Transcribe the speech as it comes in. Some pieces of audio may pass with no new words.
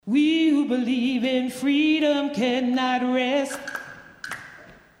We who believe in freedom cannot rest.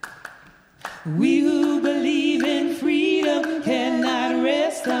 We who believe in freedom cannot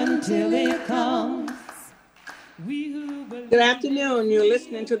rest until it comes. Good afternoon. You're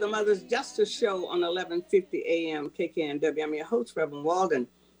listening to the Mother's Justice Show on 1150 AM KKNW. I'm your host, Reverend Walden.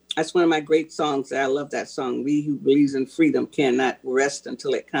 That's one of my great songs. I love that song. We who believes in freedom cannot rest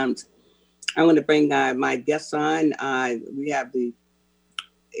until it comes. I want to bring my guests on. We have the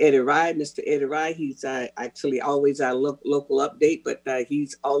Eddie Rye, Mr. Eddie Rye. He's actually always our local update, but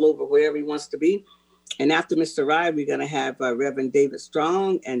he's all over wherever he wants to be. And after Mr. Rye, we're going to have Reverend David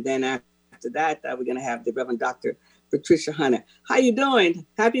Strong. And then after that, we're going to have the Reverend Dr. Patricia Hunter. How you doing?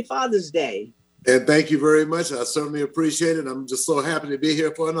 Happy Father's Day. And thank you very much. I certainly appreciate it. I'm just so happy to be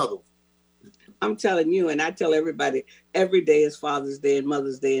here for another one. I'm telling you, and I tell everybody, every day is Father's Day and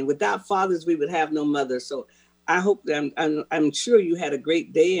Mother's Day. And without fathers, we would have no mothers. So I hope that I'm sure you had a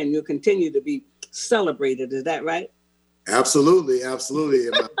great day and you'll continue to be celebrated. Is that right? Absolutely, absolutely.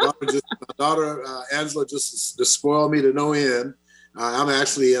 And my daughter Angela just spoiled me to no end. I'm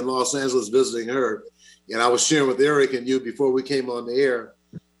actually in Los Angeles visiting her. And I was sharing with Eric and you before we came on the air.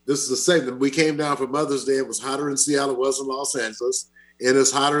 This is the segment. We came down for Mother's Day. It was hotter in Seattle than it was in Los Angeles. And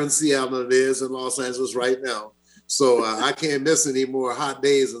it's hotter in Seattle than it is in Los Angeles right now. So I can't miss any more hot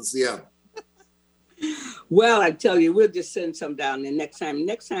days in Seattle. Well, I tell you, we'll just send some down there next time.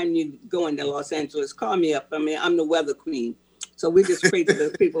 Next time you go into Los Angeles, call me up. I mean, I'm the weather queen. So we just pray to the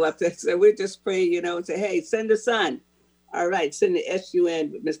people up there. So we just pray, and say, hey, send the sun. All right, send the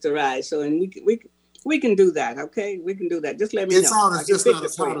SUN with Mr. Rye. So, and we can do that, okay? We can do that. Just let me know. It's just not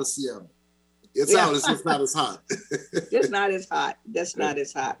as hot as Seattle. It's just not as hot. It's not as hot. That's not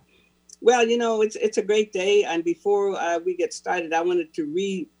as hot. Well, it's a great day. And before we get started, I wanted to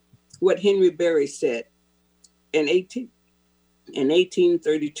read what Henry Berry said in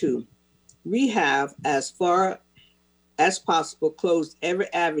 1832. We have, as far as possible, closed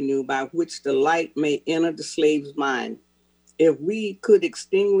every avenue by which the light may enter the slave's mind. If we could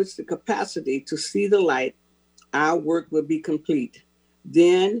extinguish the capacity to see the light, our work would be complete.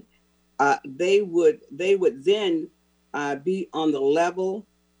 Then they would then be on the level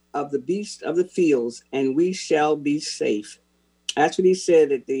of the beasts of the fields, and we shall be safe. That's what he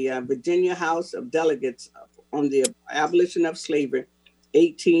said at the Virginia House of Delegates on the abolition of slavery,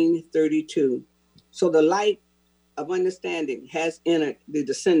 1832. So the light of understanding has entered the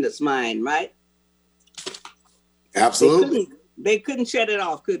descendants' mind, right? Absolutely. They couldn't shut it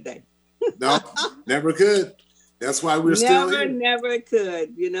off, could they? No, never could. That's why we're still here. Never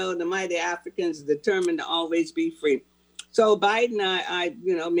could. The mighty Africans determined to always be free. So Biden, I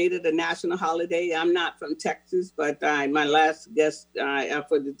made it a national holiday. I'm not from Texas, but my last guest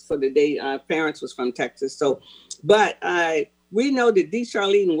for the day, parents was from Texas. So, but we know that D.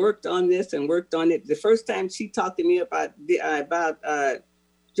 Charlene worked on this and worked on it. The first time she talked to me about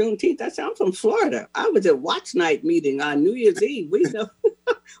Juneteenth, I said, I'm from Florida. I was at watch night meeting on New Year's Eve.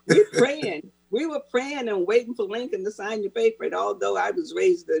 We're praying. We were praying and waiting for Lincoln to sign your paper. And although I was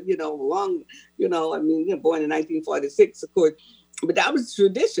raised, born in 1946, of course, but that was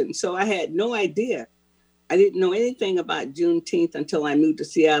tradition. So I had no idea. I didn't know anything about Juneteenth until I moved to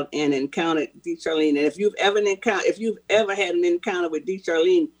Seattle and encountered D. Charlene. And if you've ever had an encounter with D.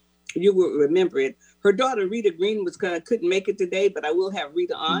 Charlene, you will remember it. Her daughter, Rita Green, couldn't make it today, but I will have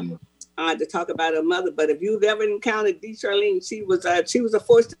Rita on to talk about her mother. But if you've ever encountered D. Charlene, she was a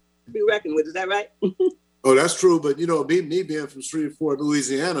force to be reckoned with. Is that right? Oh, that's true. But me being from Shreveport,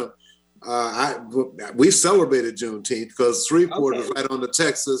 Louisiana, we celebrated Juneteenth because Shreveport is right on the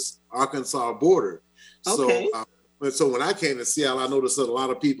Texas-Arkansas border. Okay. So when I came to Seattle, I noticed that a lot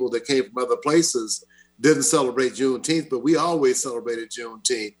of people that came from other places didn't celebrate Juneteenth, but we always celebrated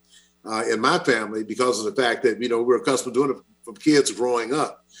Juneteenth in my family because of the fact that we're accustomed to doing it from kids growing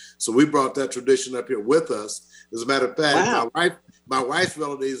up. So we brought that tradition up here with us. As a matter of fact, wow. My wife's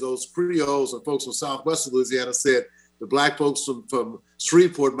relatives, those Creoles and folks from Southwest Louisiana, said the Black folks from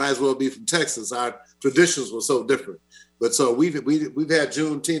Shreveport might as well be from Texas. Our traditions were so different. But so we've had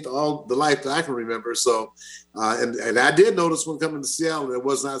Juneteenth all the life that I can remember. So, and I did notice when coming to Seattle, it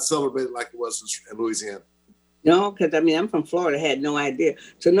was not celebrated like it was in Louisiana. No, because I'm from Florida, had no idea.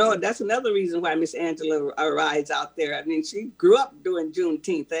 So no, that's another reason why Miss Angela rides out there. I mean, she grew up doing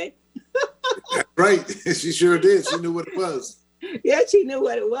Juneteenth, eh? That's right. She sure did. She knew what it was. Yeah, she knew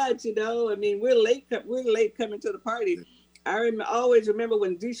what it was. I mean, we're late coming to the party. I always remember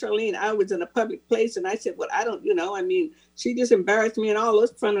when D. Charlene, I was in a public place and I said, well, I don't, she just embarrassed me in in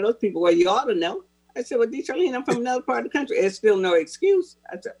front of those people. Well, you ought to know. I said, well, D. Charlene, I'm from another part of the country. It's still no excuse.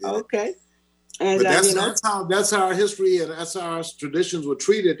 I said, okay. And but that's how our history and that's how our traditions were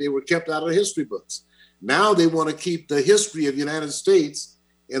treated. They were kept out of the history books. Now they want to keep the history of the United States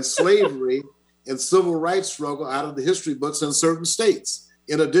and slavery and civil rights struggle out of the history books in certain states.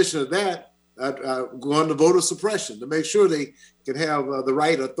 In addition to that, going to voter suppression to make sure they can have the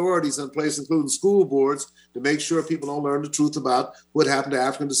right authorities in place, including school boards, to make sure people don't learn the truth about what happened to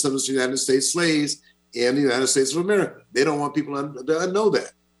African descendants of United States slaves in the United States of America. They don't want people to know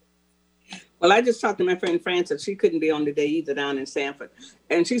that. Well, I just talked to my friend Frances. She couldn't be on today either down in Sanford.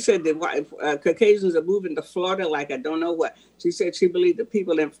 And she said that Caucasians are moving to Florida like I don't know what. She said she believed the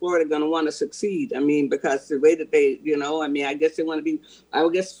people in Florida are going to want to succeed. I mean, because the way that they, I guess they want to be, I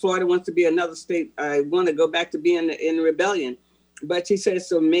guess Florida wants to be another state. I want to go back to being in rebellion. But she said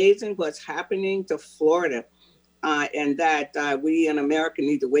it's amazing what's happening to Florida and that we in America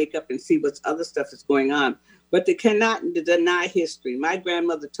need to wake up and see what's other stuff is going on. But they cannot deny history. My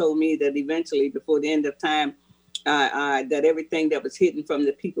grandmother told me that eventually, before the end of time, that everything that was hidden from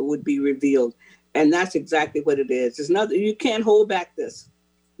the people would be revealed. And that's exactly what it is. It's nothing. You can't hold back this.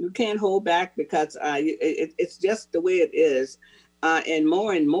 You can't hold back because it's just the way it is. And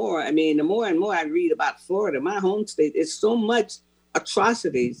more, I mean, the more and more I read about Florida, my home state, it's so much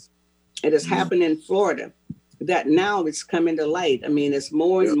atrocities that has happened in Florida that now it's coming to light. I mean, it's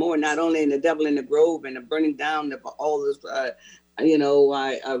more and more, not only in the Devil in the Grove and the burning down of all this,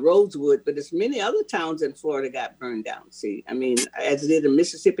 Rosewood, but there's many other towns in Florida got burned down, see. I mean, as it did in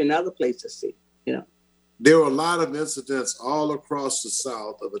Mississippi and other places, see, There were a lot of incidents all across the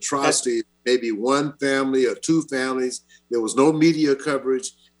South of atrocities, maybe one family or two families. There was no media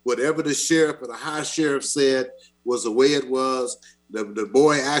coverage. Whatever the sheriff or the high sheriff said was the way it was. The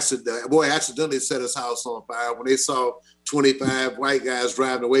boy accidentally set his house on fire when they saw 25 white guys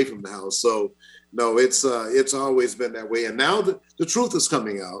driving away from the house. So, no, it's always been that way. And now the truth is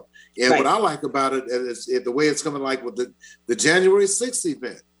coming out. And What I like about it is the way it's coming, like with the January 6th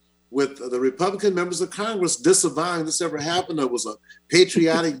event, with the Republican members of Congress disavowing this ever happened. It was a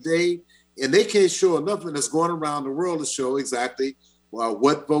patriotic day, and they can't show nothing that's going around the world to show exactly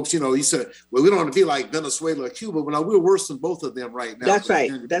what folks, he said, well, we don't want to be like Venezuela or Cuba, but we're worse than both of them right now. That's right.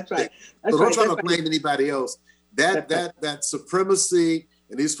 So don't try to blame anybody else. That supremacy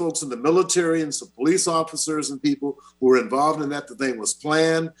and these folks in the military and some police officers and people who were involved in that, the thing was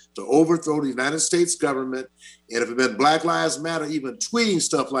planned to overthrow the United States government. And if it had been Black Lives Matter, even tweeting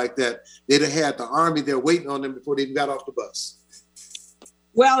stuff like that, they'd have had the army there waiting on them before they even got off the bus.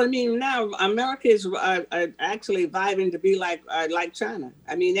 Well, I mean, now America is actually vibing to be like China.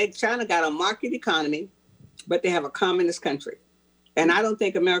 I mean, China got a market economy, but they have a communist country. And I don't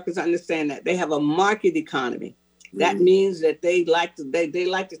think Americans understand that. They have a market economy. That means that they like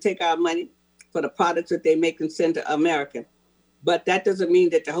to take our money for the products that they make and send to America. But that doesn't mean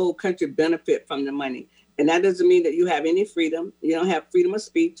that the whole country benefit from the money. And that doesn't mean that you have any freedom. You don't have freedom of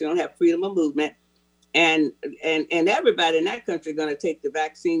speech. You don't have freedom of movement. And everybody in that country going to take the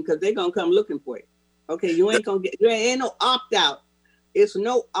vaccine because they're going to come looking for you. Okay, you ain't going to there ain't no opt-out. It's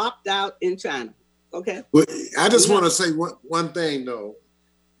no opt-out in China. Okay? Well, I just want to say one thing, though.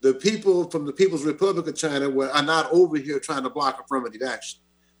 The people from the People's Republic of China are not over here trying to block affirmative action.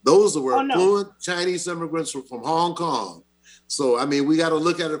 Those were fluent Chinese immigrants from Hong Kong. So, I mean, we got to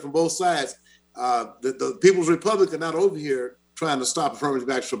look at it from both sides. The People's Republic are not over here trying to stop affirmative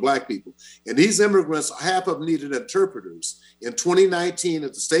action for Black people. And these immigrants, half of them needed interpreters. In 2019,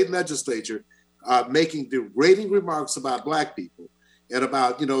 at the state legislature, making degrading remarks about Black people and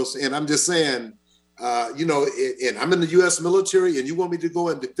about, and I'm just saying, and I'm in the U.S. military, and you want me to go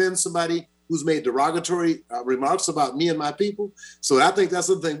and defend somebody who's made derogatory remarks about me and my people? So I think that's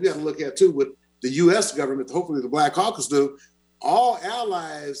something we have to look at, too, with the U.S. government, hopefully the Black Caucus do. All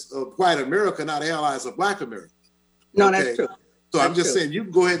allies of white America, not allies of Black America. No, that's true. So I'm just saying, you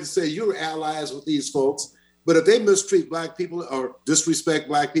can go ahead and say you're allies with these folks, but if they mistreat Black people or disrespect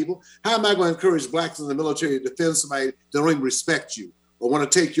Black people, how am I going to encourage Blacks in the military to defend somebody that don't even respect you or want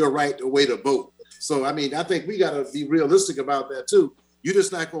to take your right away to vote? So, I mean, I think we got to be realistic about that, too. You're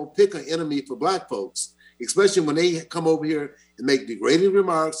just not going to pick an enemy for Black folks, especially when they come over here and make degrading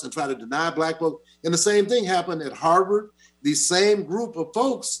remarks and try to deny Black folks. And the same thing happened at Harvard. The same group of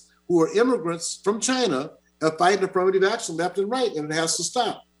folks who are immigrants from China are fighting affirmative action left and right, and it has to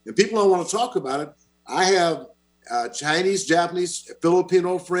stop. And people don't want to talk about it. I have Chinese, Japanese,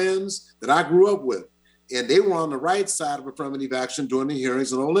 Filipino friends that I grew up with, and they were on the right side of affirmative action during the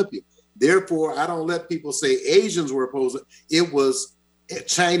hearings in Olympia. Therefore, I don't let people say Asians were opposed. It was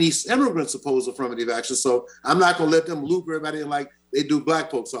Chinese immigrants opposed affirmative action. So I'm not going to let them loop everybody in like they do Black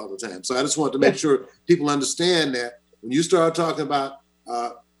folks all the time. So I just want to make sure people understand that when you start talking about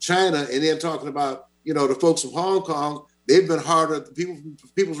China, and then talking about, the folks from Hong Kong, they've been harder. The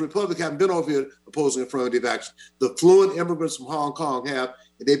People's Republic haven't been over here opposing affirmative action. The fluent immigrants from Hong Kong have,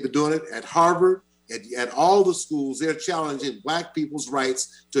 and they've been doing it at Harvard, at all the schools. They're challenging Black people's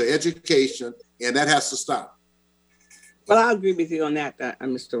rights to education, and that has to stop. Well, I agree with you on that,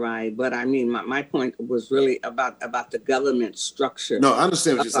 Mr. Wright. But I mean, my point was really about the government structure. No, I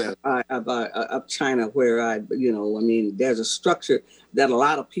understand what you're saying. Of China, where, there's a structure that a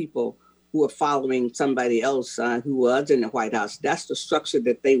lot of people who are following somebody else who was in the White House, that's the structure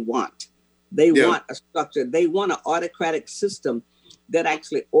that they want. They want a structure. They want an autocratic system that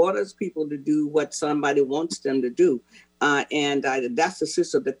actually orders people to do what somebody wants them to do. And that's the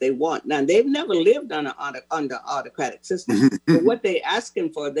system that they want. Now, they've never lived under autocratic system. But what they're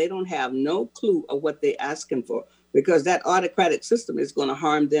asking for, they don't have no clue of what they're asking for, because that autocratic system is going to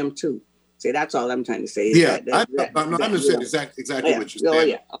harm them too. See, that's all I'm trying to say. I understand exactly what you're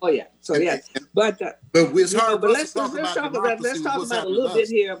saying. Oh yeah. So yes, but it's hard. But let's talk about a little bit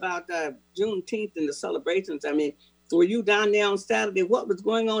here about Juneteenth and the celebrations. I mean, were you down there on Saturday? What was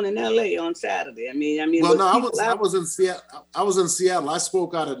going on in LA on Saturday? Well, no, I was in Seattle. I was in Seattle. I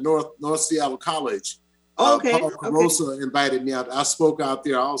spoke out at North Seattle College. Paul Carosa invited me out. I spoke out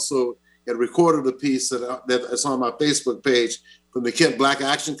there also and recorded a piece that's on my Facebook page from the Kent Black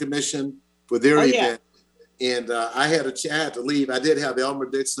Action Commission for their event. And I had to leave. I did have Elmer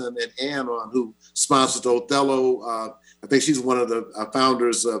Dixon and Ann on, who sponsored Othello. I think she's one of the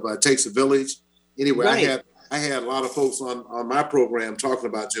founders of Takes a Village. Anyway, right. I had a lot of folks on my program talking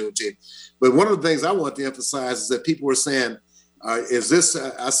about Juneteenth. But one of the things I want to emphasize is that people were saying, I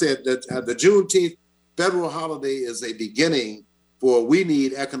said that the Juneteenth federal holiday is a beginning for we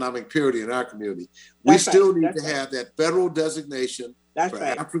need economic purity in our community. We still need to have that federal designation for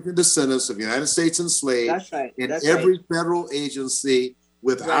African descendants of United States enslaved in every federal agency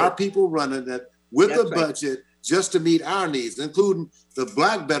with our people running it with a budget just to meet our needs, including the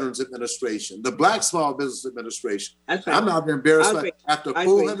Black Veterans Administration, the Black Small Business Administration. I'm not embarrassed. After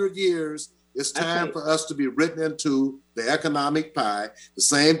 400 years, it's time for us to be written into the economic pie. The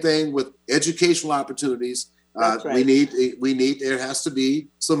same thing with educational opportunities. We need, there has to be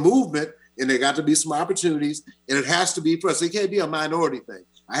some movement, and there got to be some opportunities, and it has to be for us. It can't be a minority thing.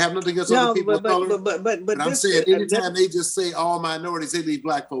 I have nothing against other people of color, but I'm saying anytime they just say all minorities, they leave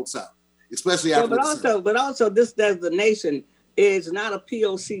Black folks out, especially after. But also, this designation is not a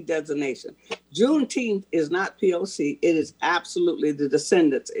POC designation. Juneteenth is not POC. It is absolutely the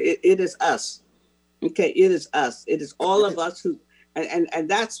descendants. It is us. Okay, it is us. It is all of us who, and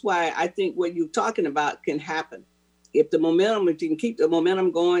that's why I think what you're talking about can happen. If you can keep the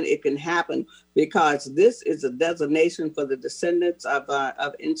momentum going, it can happen, because this is a designation for the descendants of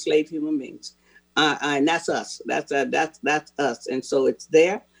enslaved human beings, and that's us. That's us, and so it's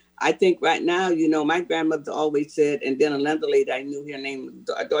there. I think right now, my grandmother always said, and then another lady I knew here named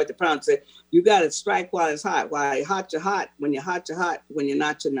Dorothy Brown said, you got to strike while it's hot. While you're hot, you're hot. When you're hot, you're hot. When you're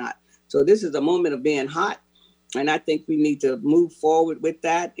not, you're not. So this is a moment of being hot. And I think we need to move forward with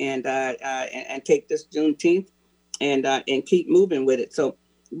that and take this Juneteenth and keep moving with it. So,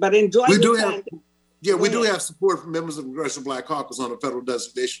 but enjoy. We do have support from members of the Congressional Black Caucus on a federal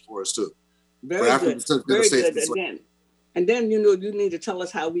designation for us too. Very good. Very good. Again. And then, you need to tell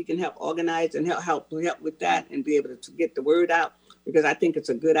us how we can help organize and help with that and be able to get the word out, because I think it's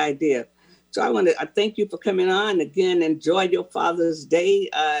a good idea. So I thank you for coming on. Again, enjoy your Father's Day.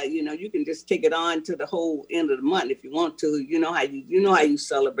 You can just take it on to the whole end of the month if you want to. You know how you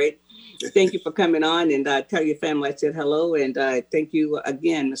celebrate. Thank you for coming on, and tell your family I said hello. And thank you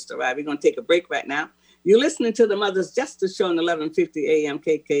again, Mr. Wright. We're going to take a break right now. You're listening to the Mother's Justice Show on 1150 AM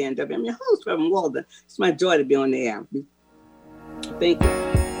KKNW. I'm your host, Reverend Walden. It's my joy to be on the air. Thank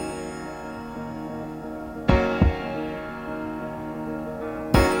you.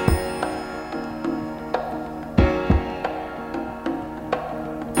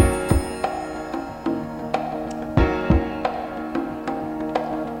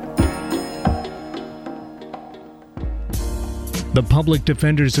 The Public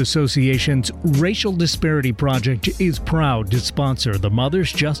Defenders Association's Racial Disparity Project is proud to sponsor the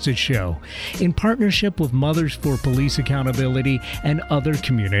Mother's Justice Show in partnership with Mothers for Police Accountability and other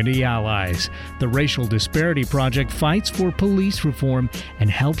community allies. The Racial Disparity Project fights for police reform and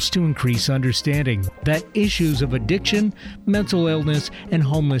helps to increase understanding that issues of addiction, mental illness, and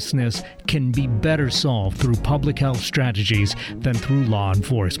homelessness can be better solved through public health strategies than through law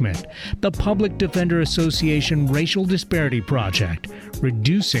enforcement. The Public Defender Association Racial Disparity Project,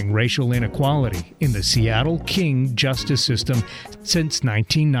 reducing racial inequality in the Seattle King justice system since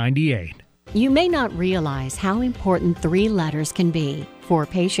 1998. You may not realize how important 3 letters can be. For a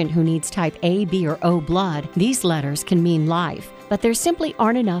patient who needs type A, B, or O blood, these letters can mean life, but there simply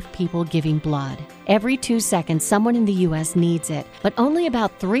aren't enough people giving blood. Every 2 seconds, someone in the U.S. needs it, but only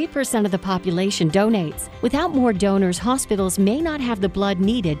about 3% of the population donates. Without more donors, hospitals may not have the blood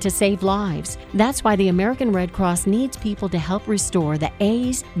needed to save lives. That's why the American Red Cross needs people to help restore the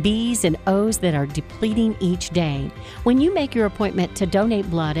A's, B's, and O's that are depleting each day. When you make your appointment to donate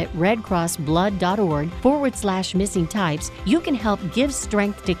blood at redcrossblood.org/missing types, you can help give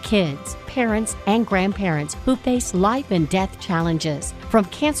strength to kids, parents, and grandparents who face life and death challenges. From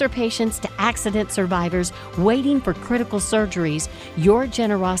cancer patients to accident survivors waiting for critical surgeries, your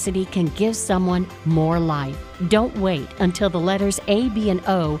generosity can give someone more life. Don't wait until the letters A, B, and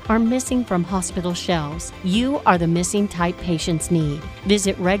O are missing from hospital shelves. You are the missing type patients need.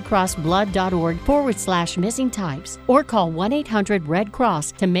 Visit redcrossblood.org/missing types or call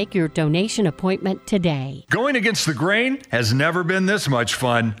 1-800-RED-CROSS to make your donation appointment today. Going against the grain has never been this much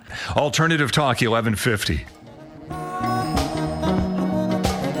fun. Alternative Talk 1150.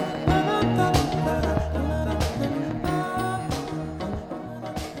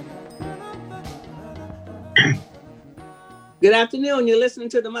 Good afternoon. You're listening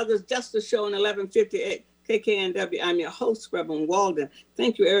to the Mother's Justice Show on 1158 KKNW. I'm your host, Reverend Walden.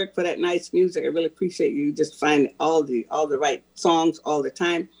 Thank you, Eric, for that nice music. I really appreciate you just finding all the right songs all the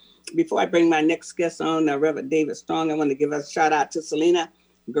time. Before I bring my next guest on, Reverend David Strong, I want to give a shout out to Selena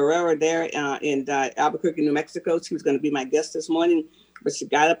Guerrero there in Albuquerque, New Mexico. She was going to be my guest this morning, but she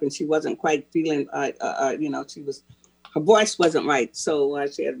got up and she wasn't quite feeling, her voice wasn't right. So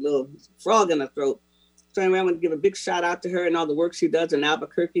she had a little frog in her throat. So anyway, I want to give a big shout out to her and all the work she does in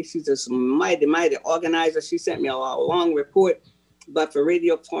Albuquerque. She's just mighty, mighty organizer. She sent me a long report, but for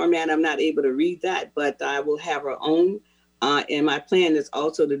radio format, I'm not able to read that, but I will have her own. And my plan is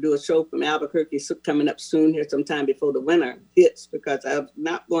also to do a show from Albuquerque coming up soon here sometime before the winter hits, because I'm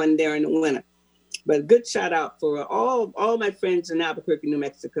not going there in the winter. But good shout out for all my friends in Albuquerque, New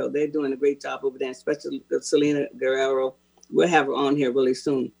Mexico. They're doing a great job over there, especially Selena Guerrero. We'll have her on here really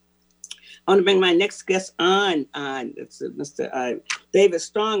soon. I want to bring my next guest on. It's Mr. David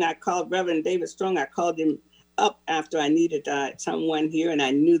Strong. I called Reverend David Strong. I called him up after I needed someone here, and I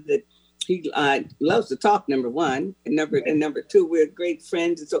knew that he loves to talk, number one. And number two, we're great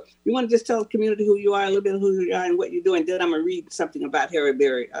friends. And so you want to just tell the community who you are, a little bit of who you are and what you're doing. Then I'm going to read something about Henry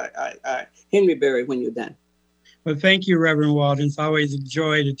Berry when you're done. Well, thank you, Reverend Walden. It's always a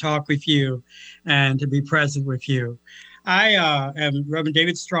joy to talk with you and to be present with you. I am Reverend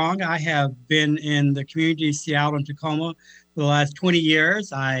David Strong. I have been in the community of Seattle and Tacoma for the last 20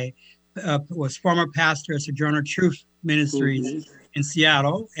 years. I was former pastor at Sojourner Truth Ministries in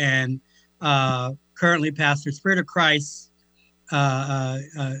Seattle, and currently pastor Spirit of Christ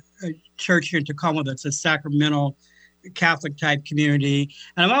church here in Tacoma that's a Sacramento Catholic type community.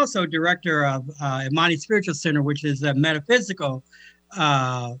 And I'm also director of Imani Spiritual Center, which is a metaphysical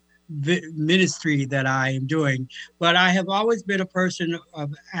ministry that I am doing. But I have always been a person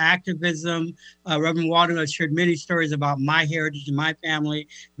of activism. Reverend Walden has shared many stories about my heritage and my family,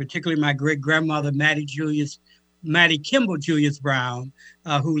 particularly my great-grandmother, Maddie Kimball Julius Brown,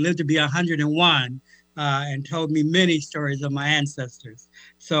 who lived to be 101 and told me many stories of my ancestors.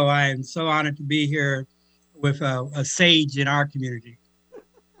 So I am so honored to be here with a sage in our community.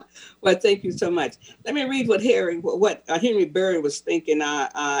 Well, thank you so much. Let me read what Henry Berry was thinking in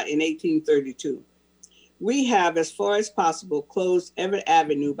 1832. We have, as far as possible, closed every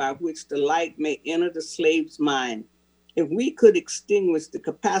avenue by which the light may enter the slave's mind. If we could extinguish the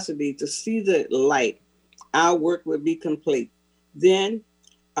capacity to see the light, our work would be complete. Then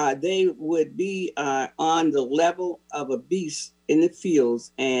they would be on the level of a beast in the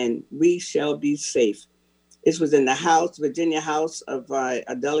fields, and we shall be safe. This was in the House, Virginia House of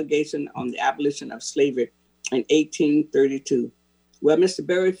a delegation on the abolition of slavery in 1832. Well, Mr.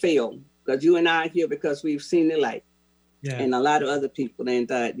 Berry failed, because you and I are here because we've seen the light. Yeah. And a lot of other people. And,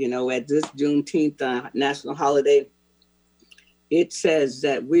 at this Juneteenth national holiday, it says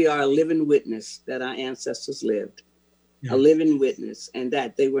that we are a living witness that our ancestors lived, a living witness, and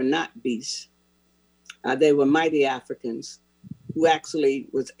that they were not beasts. They were mighty Africans who actually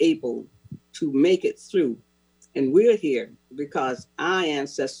was able to make it through. And we're here because our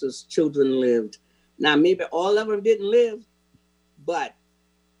ancestors' children lived. Now, maybe all of them didn't live, but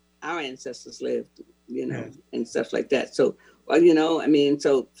our ancestors lived, and stuff like that. So,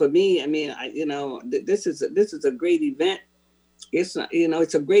 so for me, this is a great event. It's,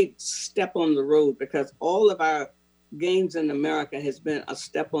 it's a great step on the road, because all of our gains in America has been a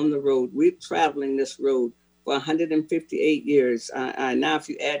step on the road. We're traveling this road for 158 years. Now, if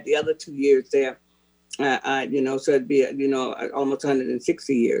you add the other 2 years there, So it'd be, almost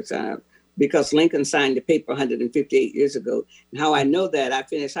 160 years. Because Lincoln signed the paper 158 years ago. And how I know that, I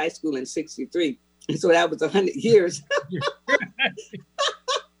finished high school in 63. And so that was 100 years.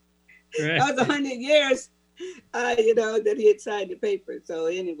 That was 100 years, that he had signed the paper. So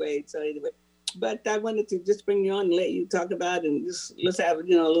anyway. But I wanted to just bring you on and let you talk about, and just let's have, a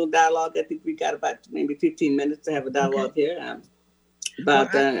little dialogue. I think we got about maybe 15 minutes to have a dialogue here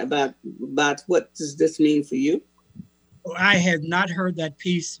about what does this mean for you? I had not heard that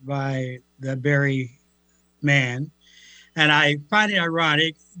piece by the Berry man, and I find it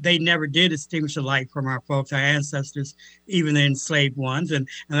ironic. They never did extinguish the light from our folks, our ancestors, even the enslaved ones, and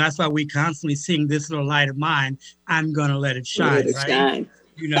that's why we constantly sing "This Little Light of Mine, I'm Gonna Let It Shine." Let it shine.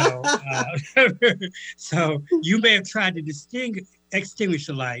 So you may have tried to extinguish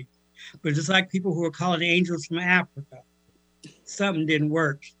the light, but just like people who are calling angels from Africa, something didn't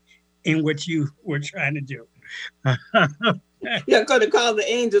work in what you were trying to do. You're going to call the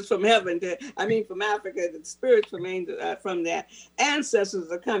angels from heaven, from Africa, the spirits from from their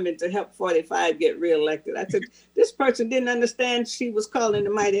ancestors are coming to help 45 get reelected. I said, this person didn't understand she was calling the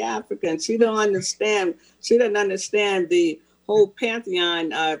mighty African. She didn't understand the whole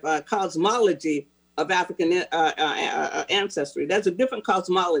pantheon of cosmology of African ancestry. There's a different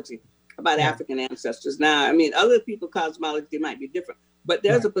cosmology about African ancestors. Now, other people's cosmology might be different, but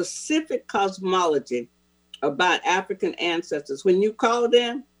there's a specific cosmology about African ancestors. When you call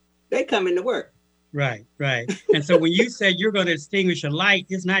them, they come into work. Right. And so when you say you're going to extinguish a light,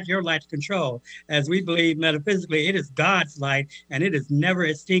 it's not your light to control. As we believe metaphysically, it is God's light, and it is never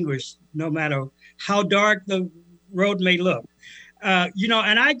extinguished, no matter how dark the road may look.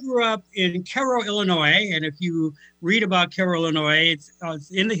 And I grew up in Cairo, Illinois, and if you read about Cairo, Illinois, it's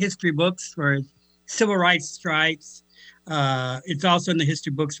in the history books for civil rights strikes. It's also in the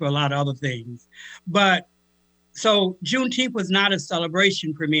history books for a lot of other things. But so Juneteenth was not a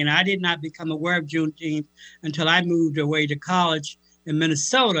celebration for me, and I did not become aware of Juneteenth until I moved away to college in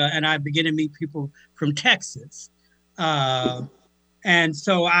Minnesota, and I began to meet people from Texas. And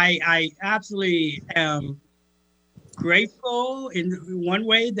so I absolutely am grateful in one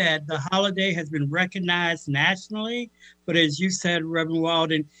way that the holiday has been recognized nationally, but as you said, Reverend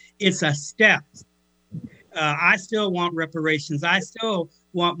Walden, it's a step. I still want reparations. I still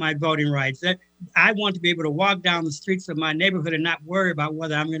want my voting rights. That I want to be able to walk down the streets of my neighborhood and not worry about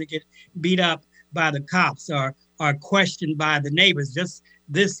whether I'm going to get beat up by the cops or questioned by the neighbors. Just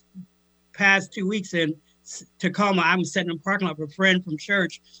this past 2 weeks in Tacoma, I'm sitting in a parking lot with a friend from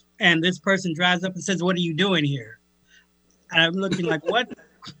church, and this person drives up and says, "What are you doing here?" And I'm looking like, what?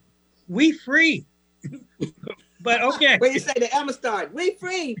 We free. But okay. When you say the Emma start, we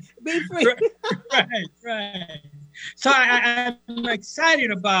free, be free. Right. So I'm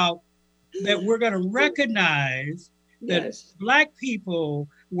excited about that we're going to recognize that Black people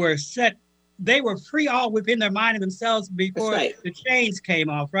were they were free all within their mind and themselves before the chains came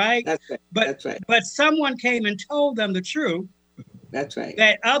off, right? That's right. But someone came and told them the truth. That's right.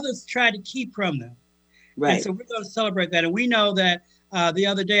 That others tried to keep from them. Right. And so we're going to celebrate that. And we know that the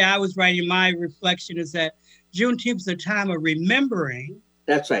other day I was writing my reflection is that Juneteenth is a time of remembering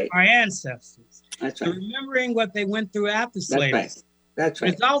our ancestors. That's right. And remembering what they went through after slavery. That's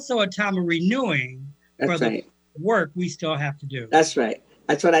right. It's also a time of renewing for the work we still have to do. That's right.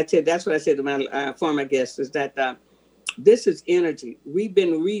 That's what I said. That's what I said to my former guests is that this is energy. We've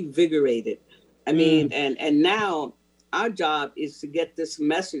been revigorated. And now our job is to get this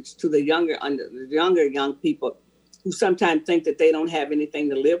message to the younger young people who sometimes think that they don't have anything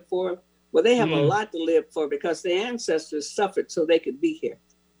to live for. Well, they have a lot to live for because their ancestors suffered so they could be here.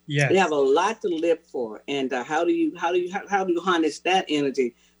 Yes. They have a lot to live for. And how do you harness that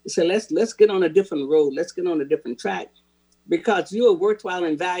energy? So let's get on a different road. Let's get on a different track. Because you are worthwhile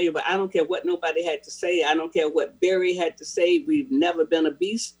and valuable. I don't care what nobody had to say. I don't care what Berry had to say. We've never been a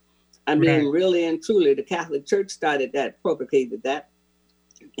beast. Really and truly, the Catholic Church started that, propagated that.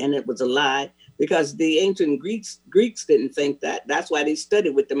 And it was a lie because the ancient Greeks didn't think that. That's why they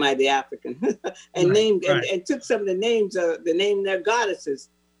studied with the mighty African and and took some of the names, the name their goddesses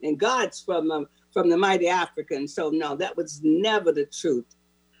and gods from the mighty African. So no, that was never the truth.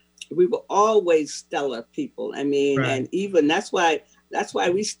 We were always stellar people. And even that's why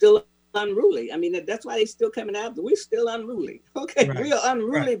we still unruly. That's why they still coming after. We're still unruly. Okay, we are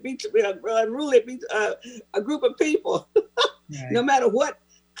unruly. We are unruly. A group of people. No matter what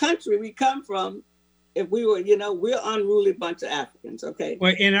country we come from, if we were, we're unruly bunch of Africans. Okay.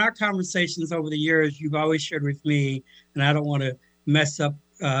 Well, in our conversations over the years, you've always shared with me, and I don't want to mess up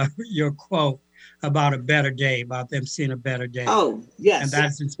your quote about a better day, about them seeing a better day. Oh, yes. And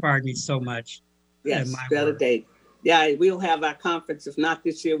that's inspired me so much. Yes, better day. Yeah, we'll have our conference. If not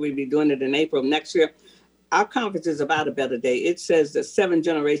this year, we'll be doing it in April next year. Our conference is about a better day. It says that 7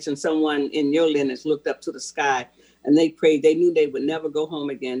 generations, someone in your lineage looked up to the sky and they prayed. They knew they would never go home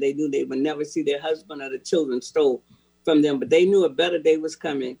again. They knew they would never see their husband or the children stole from them, but they knew a better day was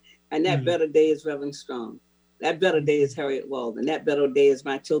coming. And that better day is Reverend Strong. That better day is Harriet Walden. That better day is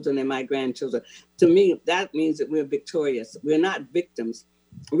my children and my grandchildren. To me, that means that we're victorious. We're not victims.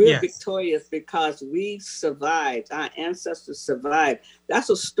 We're victorious because we survived. Our ancestors survived. That's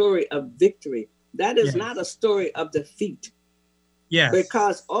a story of victory. That is not a story of defeat. Yes.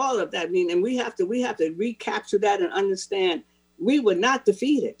 Because all of that and we have to recapture that and understand we were not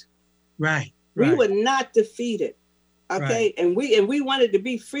defeated. Right. We were not defeated. Okay. Right. And we wanted to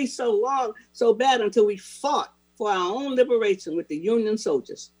be free so bad until we fought for our own liberation with the Union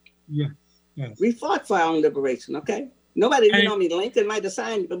soldiers. Yeah. Yes. We fought for our own liberation. Okay. Nobody, Lincoln might have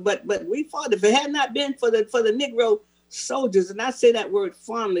signed, but we fought. If it had not been for the Negro soldiers, and I say that word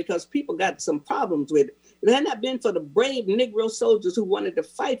fondly because people got some problems with it. If it had not been for the brave Negro soldiers who wanted to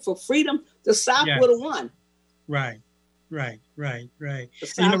fight for freedom, the South would have won. Right. The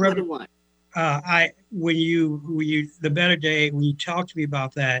South would have won. When you the better day, when you talk to me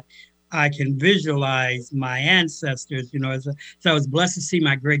about that, I can visualize my ancestors, so I was blessed to see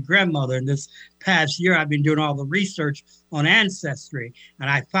my great grandmother. And this past year, I've been doing all the research on ancestry, and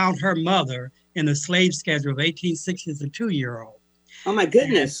I found her mother in the slave schedule of 1860 as a 2-year-old. Oh my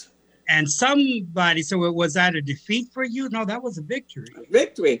goodness. And somebody, so was that a defeat for you? No, that was a victory.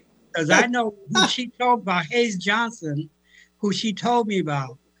 Victory. Because I know who she told about, Hayes Johnson, who she told me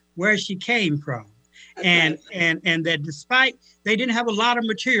about, where she came from. And that despite they didn't have a lot of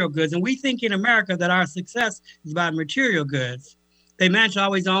material goods, and we think in America that our success is about material goods, they managed to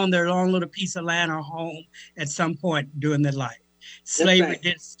always own their own little piece of land or home at some point during their life. Slavery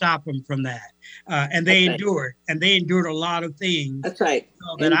didn't stop them from that. And they endured, and they endured a lot of things. That's right.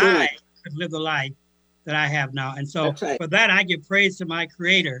 So that I could live the life that I have now. And so for that, I give praise to my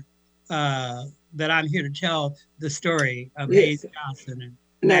Creator that I'm here to tell the story of Hayes Johnson.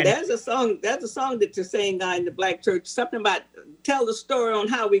 Now there's a song that you're saying in the Black church, something about tell the story on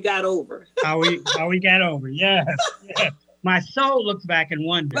how we got over. how we got over, yes. My soul looks back and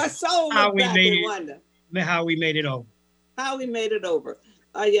wonders. My soul looks back and wonders. How we made it over. How we made it over.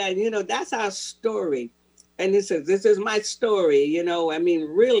 That's our story. And this is my story,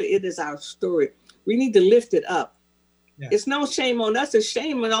 really it is our story. We need to lift it up. Yeah. It's no shame on us, it's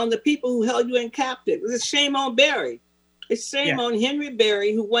shame on the people who held you in captive. It's shame on Barry. It's shame on Henry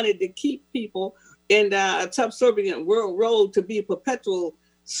Berry, who wanted to keep people in a subservient role to be perpetual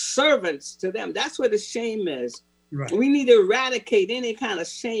servants to them. That's where the shame is. Right. We need to eradicate any kind of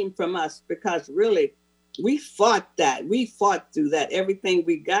shame from us because really, we fought that. We fought through that. Everything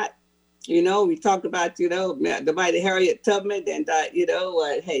we got, we talked about, the mighty Harriet Tubman, and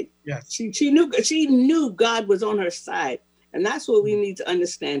she knew God was on her side, and that's what we need to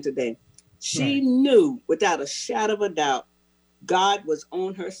understand today. She knew without a shadow of a doubt, God was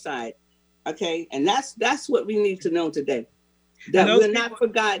on her side. Okay. And that's what we need to know today. That we're not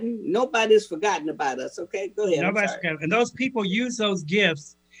forgotten. Nobody's forgotten about us. Okay. Go ahead. Nobody's forgotten. And those people use those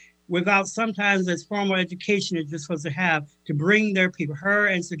gifts without sometimes as formal education as you're supposed to have to bring their people, her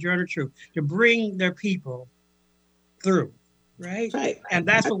and Sojourner Truth, to bring their people through. Right. And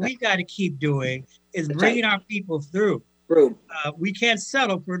that's what we got to keep doing is bringing our people through. We can't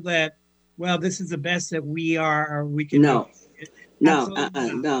settle for that. Well, this is the best that we are, or we can. No.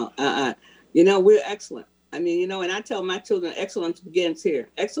 We're excellent. And I tell my children, excellence begins here.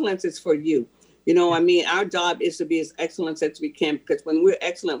 Excellence is for you. Our job is to be as excellent as we can, because when we're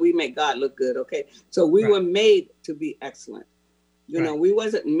excellent, we make God look good. Okay. So we were made to be excellent. We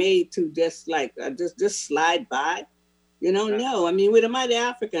wasn't made to just just slide by. No, we're the mighty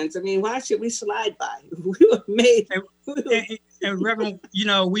Africans. Why should we slide by? We were made. And Reverend,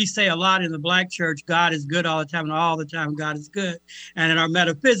 we say a lot in the Black church, God is good all the time, and all the time God is good. And in our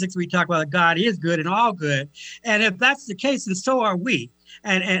metaphysics, we talk about God is good and all good. And if that's the case, then so are we.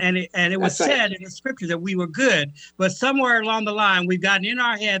 And it was said in the scripture that we were good, but somewhere along the line, we've gotten in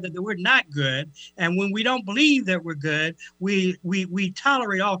our head that we're not good. And when we don't believe that we're good, we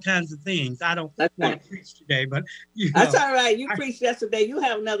tolerate all kinds of things. I don't want to preach today, but that's all right. You preached yesterday. You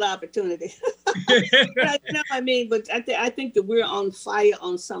have another opportunity. But I think that we're on fire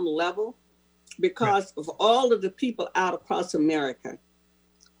on some level because of all of the people out across America.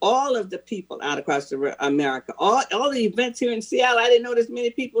 All of the people out across America, all the events here in Seattle, I didn't know this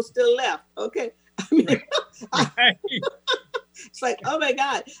many people still left. Okay. It's like, oh my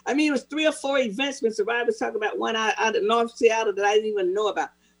God. It was 3 or 4 events when Survivors talk about one out of North Seattle that I didn't even know about.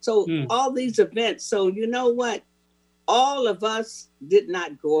 So all these events. So you know what? All of us did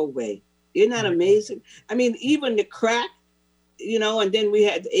not go away. Isn't that amazing? I mean, even the crack, you know, and then we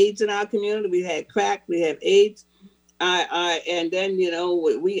had AIDS in our community. We had crack, we have AIDS. And then, you know,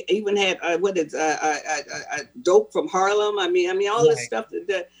 we even had, dope from Harlem. I mean, all this stuff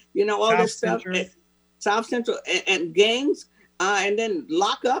that, you know, all South this stuff, South Central and gangs, and then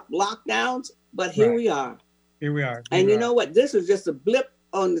lockdowns. But here we are. Here we are. And you know what? This is just a blip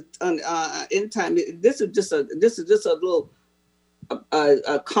in time. This is just a little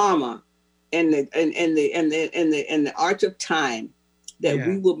karma in the arch of time that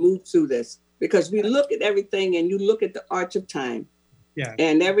we will move through this, because we look at everything and you look at the arch of time,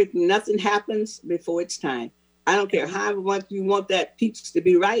 and nothing happens before it's time. I don't care how much you want that peach to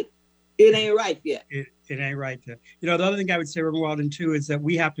be right, it ain't right yet. It ain't right yet. You know, the other thing I would say, Reverend Walden, too, is that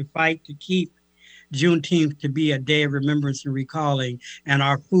we have to fight to keep Juneteenth to be a day of remembrance and recalling, and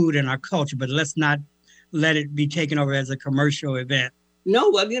our food and our culture, but let's not let it be taken over as a commercial event.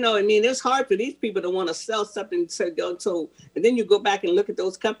 No, well, you know, I mean, it's hard for these people to want to sell something and then you go back and look at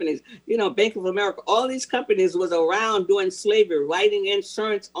those companies, you know, Bank of America, all these companies was around during slavery, writing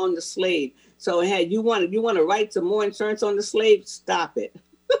insurance on the slave. So, hey, you want to write some more insurance on the slave? Stop it.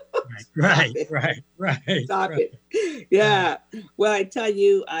 Right. Stop it. Yeah. Well, I tell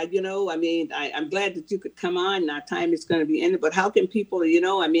you, you know, I mean, I'm glad that you could come on. Our time is going to be ended, but how can people, you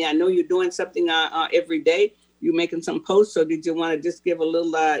know, I mean, I know you're doing something every day. You making some posts, or did you want to just give a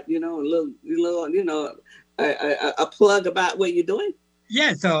little, a plug about what you're doing?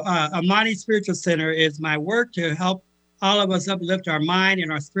 Yeah. So, Amani Spiritual Center is my work to help all of us uplift our mind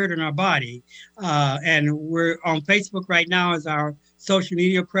and our spirit and our body. And we're on Facebook right now as our social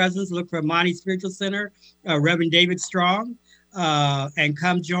media presence. Look for Amani Spiritual Center, Reverend David Strong, and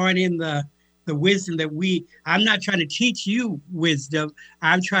come join in the wisdom that I'm not trying to teach you wisdom.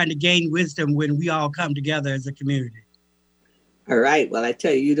 I'm trying to gain wisdom when we all come together as a community. All right. Well, I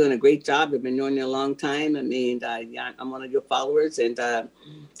tell you, you're doing a great job. I've been knowing you a long time. I mean, I'm one of your followers, and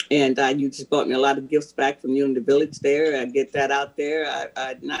you just brought me a lot of gifts back from you in the village there. I get that out there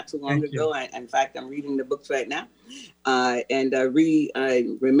not too long ago. In fact, I'm reading the books right now and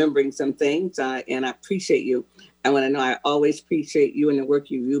remembering some things, and I appreciate you. I want to know I always appreciate you and the work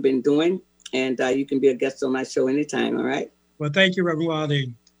you've been doing, and you can be a guest on my show anytime, all right? Well, thank you, Reverend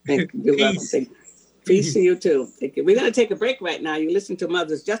Walden. Thank you. You're welcome. Peace to you too. Thank you. We're going to take a break right now. You listen to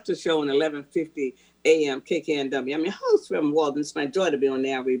Mother's Justice Show on 1150 AM KKNW. I'm your host, Reverend Walden. It's my joy to be on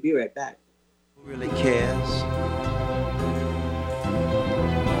there. We'll be right back. Who really cares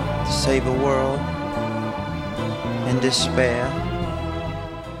to save a world in despair?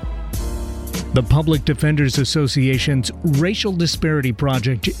 The Public Defenders Association's Racial Disparity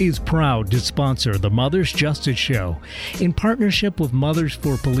Project is proud to sponsor the Mother's Justice Show in partnership with Mothers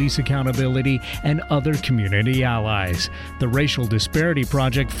for Police Accountability and other community allies. The Racial Disparity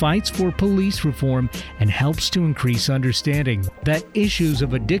Project fights for police reform and helps to increase understanding that issues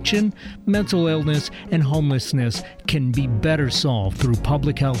of addiction, mental illness, and homelessness can be better solved through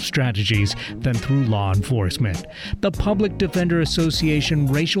public health strategies than through law enforcement. The Public Defender Association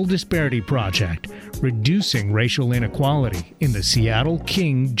Racial Disparity Project, reducing racial inequality in the Seattle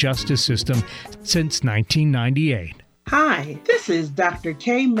King justice system since 1998. Hi, this is Dr.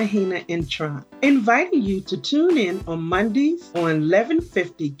 Kay Mahina Intron, inviting you to tune in on Mondays on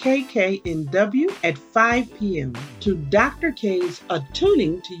 1150 KKNW at 5 p.m. to Dr. K's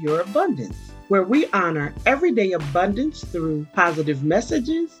Attuning to Your Abundance, where we honor everyday abundance through positive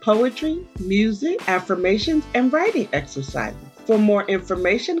messages, poetry, music, affirmations, and writing exercises. For more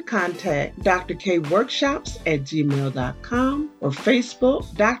information, contact Dr. K Workshops at gmail.com or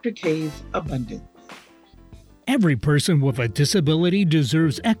Facebook, Dr. K's Abundance. Every person with a disability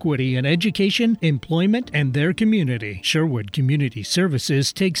deserves equity in education, employment, and their community. Sherwood Community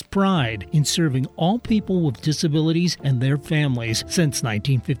Services takes pride in serving all people with disabilities and their families since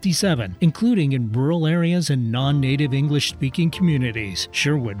 1957, including in rural areas and non-native English-speaking communities.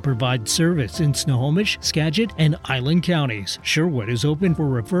 Sherwood provides service in Snohomish, Skagit, and Island counties. Sherwood is open for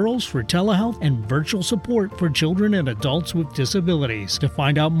referrals for telehealth and virtual support for children and adults with disabilities. To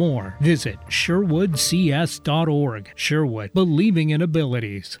find out more, visit sherwoodcs.org. Sherwood, believing in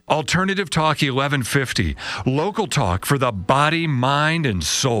abilities. Alternative Talk 1150, local talk for the body, mind, and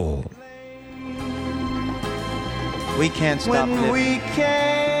soul. We can't stop living. We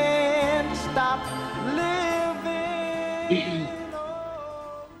can't stop living.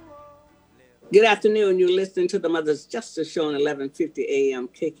 Good afternoon. You're listening to the Mother's Justice Show on 1150 AM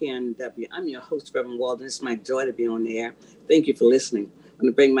KKNW. I'm your host, Reverend Walden. It's my joy to be on the air. Thank you for listening. I'm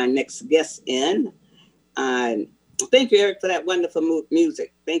going to bring my next guest in. Thank you, Eric, for that wonderful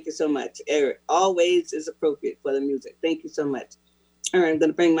music. Thank you so much, Eric. Always is appropriate for the music. Thank you so much. All right, I'm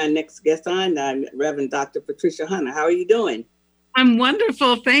going to bring my next guest on, Reverend Dr. Patricia Hunter. How are you doing? I'm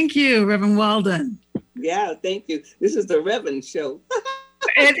wonderful. Thank you, Reverend Walden. Yeah, thank you. This is the Reverend Show.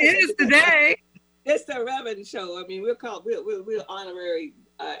 It is today. It's the Reverend Show. I mean, we'll honorary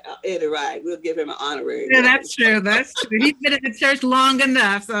Eddie Wright. We'll give him an honorary. Yeah, that's true. That's true. He's been at the church long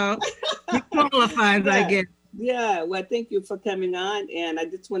enough, so he qualifies, I guess. Yeah, well, thank you for coming on, and I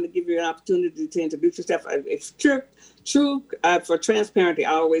just want to give you an opportunity to introduce yourself. It's true. For transparency,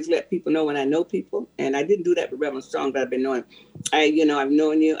 I always let people know when I know people, and I didn't do that with Reverend Strong, but I've been knowing. I've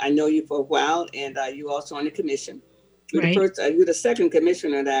known you. I know you for a while, and you also on the commission. You're right. You're the second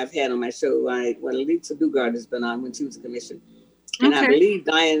commissioner that I've had on my show. Lisa Dugard has been on when she was a commissioner, and I believe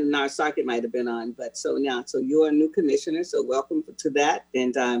Diane Narsaki might have been on. But so you're a new commissioner, so welcome to that,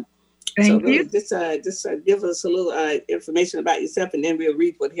 and. Thank you. Just give us a little information about yourself, and then we'll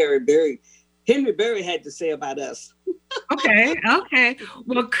read what Henry Berry had to say about us. Okay.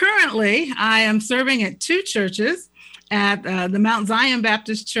 Well, currently I am serving at two churches, at the Mount Zion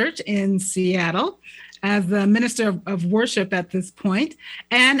Baptist Church in Seattle as the minister of worship at this point,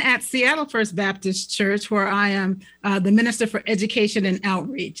 and at Seattle First Baptist Church, where I am the minister for education and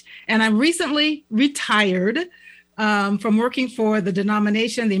outreach. And I recently retired from working for the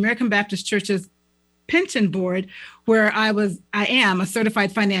denomination, the American Baptist Church's pension board, where I am a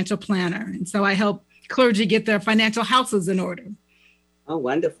certified financial planner. And so I help clergy get their financial houses in order. Oh,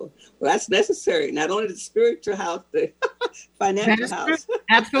 wonderful. Well, that's necessary. Not only the spiritual house, the financial house.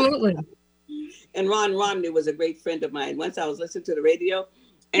 Absolutely. And Ron Romney was a great friend of mine. Once I was listening to the radio,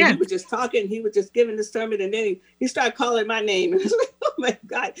 and he was just talking, he was just giving the sermon, and then he started calling my name. And I was like, oh my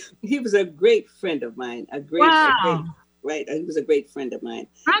God. He was a great friend of mine. He was a great friend of mine.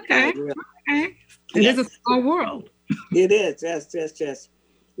 Okay. It is a small world. It is. Yes.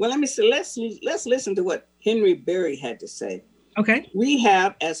 Well, let's listen to what Henry Berry had to say. Okay. We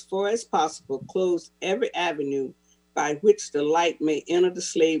have, as far as possible, closed every avenue by which the light may enter the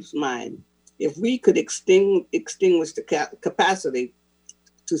slave's mind. If we could extinguish the capacity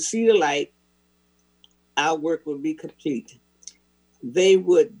to see the light, our work would be complete. They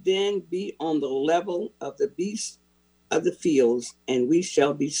would then be on the level of the beasts of the fields, and we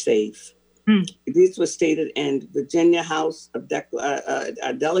shall be safe. This was stated in Virginia House of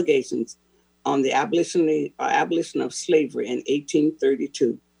Delegations on the abolition of slavery in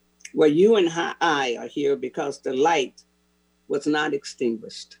 1832, where you and I are here because the light was not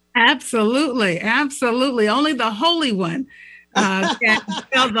extinguished. Absolutely. Only the Holy One can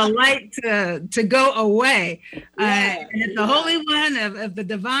tell the light to go away. And if the Holy One, if the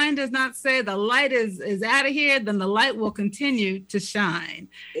divine does not say the light is out of here, then the light will continue to shine.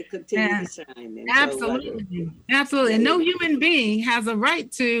 It continues to shine. Absolutely. And no human being has a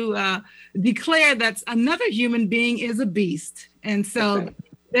right to declare that another human being is a beast. And so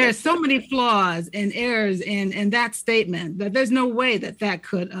there are so many flaws and errors in that statement that there's no way that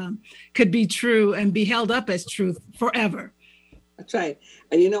could be true and be held up as truth forever. That's right.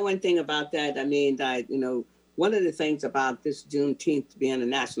 And one thing about that, one of the things about this Juneteenth being a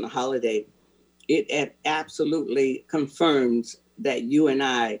national holiday, it absolutely confirms that you and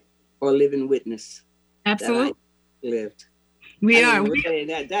I are living witness. Absolutely. That I lived. We are. Really,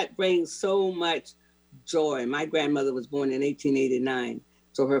 that brings so much joy. My grandmother was born in 1889.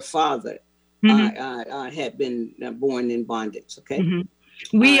 So her father had been born in bondage. Okay.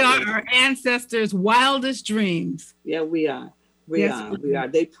 Mm-hmm. We are our ancestors' wildest dreams. Yeah, we are. We are.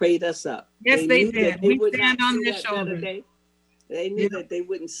 They prayed us up. Yes, they did. We stand on their shoulders. They knew that they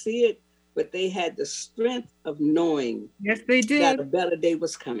wouldn't see it, but they had the strength of knowing. Yes, they did. That a better day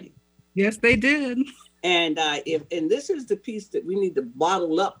was coming. Yes, they did. And this is the piece that we need to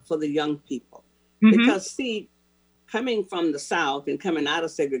bottle up for the young people, because see, coming from the South and coming out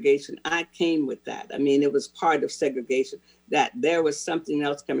of segregation, I came with that. I mean, it was part of segregation, that there was something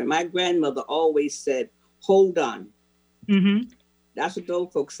else coming. My grandmother always said, hold on. Mm-hmm. That's what the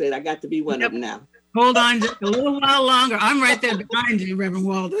old folks said. I got to be one of them now. Hold on just a little while longer. I'm right there behind you, Reverend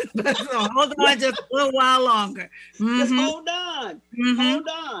Walden. So hold on just a little while longer. Mm-hmm. Just hold on. Mm-hmm. Hold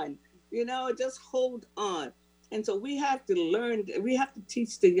on. Just hold on. And so we have to learn, we have to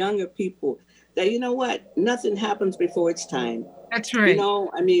teach the younger people that, nothing happens before it's time. That's right.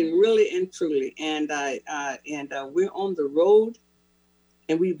 Really and truly. And we're on the road,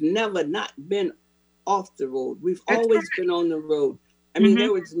 and we've never not been off the road. We've always been on the road.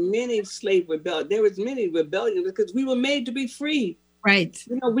 There was many slave rebellions. There was many rebellions because we were made to be free. Right.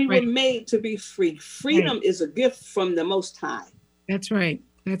 We were made to be free. Freedom is a gift from the Most High. That's right.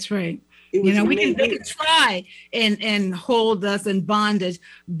 That's right. It was they could try and hold us in bondage,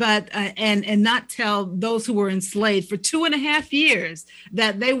 but and not tell those who were enslaved for 2.5 years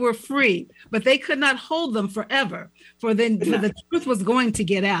that they were free, but they could not hold them forever. For the truth was going to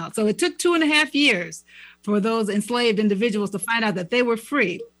get out. So it took 2.5 years for those enslaved individuals to find out that they were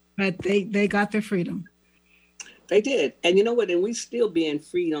free, but they got their freedom. They did. And you know what? And we still being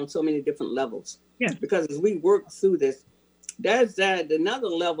freed on so many different levels. Yeah. Because as we work through this, there's another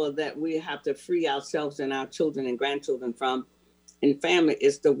level that we have to free ourselves and our children and grandchildren from in family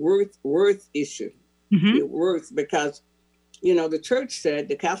is the worth issue. Mm-hmm. The worth, because,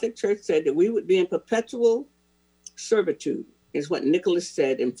 the Catholic Church said that we would be in perpetual servitude, is what Nicholas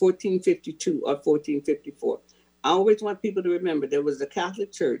said in 1452 or 1454. I always want people to remember there was the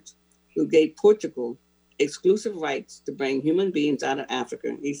Catholic Church who gave Portugal exclusive rights to bring human beings out of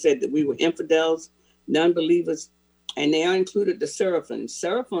Africa. He said that we were infidels, non-believers, and they are included the Seraphins.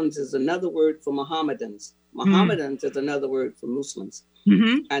 Seraphins is another word for Mohammedans. Mohammedans is another word for Muslims.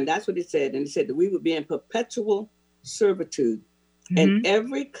 Mm-hmm. And that's what he said. And he said that we would be in perpetual servitude. Mm-hmm. And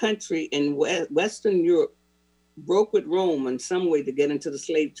every country in Western Europe broke with Rome in some way to get into the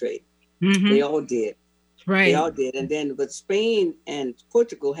slave trade. Mm-hmm. They all did. Right. They all did. And then, but Spain and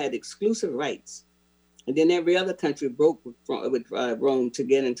Portugal had exclusive rights. And then every other country broke with Rome to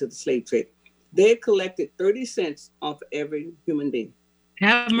get into the slave trade. They collected 30 cents off every human being.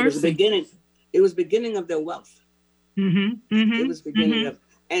 Have mercy. It was beginning of their wealth. Mm-hmm. Mm-hmm. It was beginning of,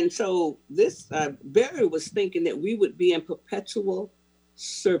 and so this Barry was thinking that we would be in perpetual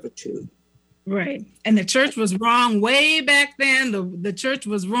servitude. Right. And the church was wrong way back then. The church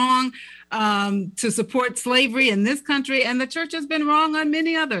was wrong to support slavery in this country. And the church has been wrong on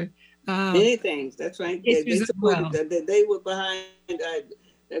many other many things. That's right. They supported, they were behind.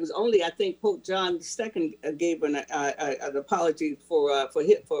 It was only, I think, Pope John II gave an apology for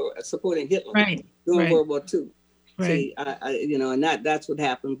supporting Hitler during World War II. Right. See, and that's what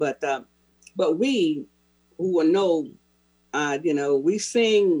happened. But we who know, we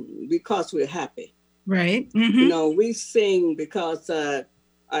sing because we're happy. Right. Mm-hmm. We sing because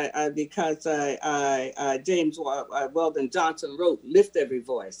James Weldon Johnson wrote "Lift Every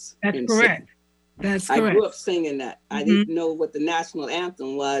Voice." That's correct. That's correct. I grew up singing that. I didn't know what the national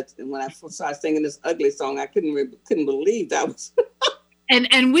anthem was, and when I started singing this ugly song, I couldn't believe that was.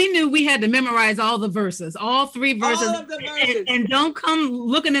 And we knew we had to memorize all the verses, all 3 verses. All of the verses. And don't come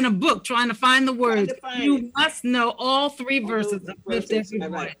looking in a book trying to find the words. You must know all 3 verses of Lift Every Voice.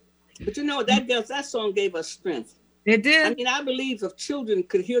 Right. But that song gave us strength. It did. I mean, I believe if children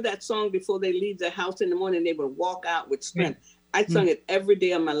could hear that song before they leave their house in the morning, they would walk out with strength. Yeah. I sung it every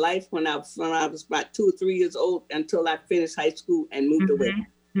day of my life when I was about 2 or 3 years old until I finished high school and moved away.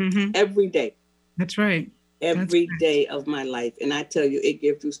 Mm-hmm. Every day. That's right. Every day of my life. And I tell you, it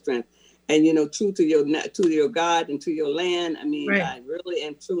gives you strength. And, true to your God and to your land. I mean, I really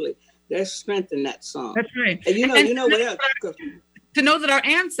and truly, there's strength in that song. That's right. And you know what else? To know that our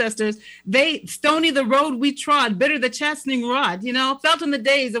ancestors, they stony the road we trod, bitter the chastening rod, felt in the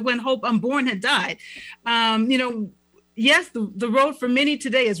days of when hope unborn had died. Yes, the road for many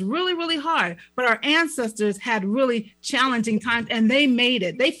today is really, really hard, but our ancestors had really challenging times and they made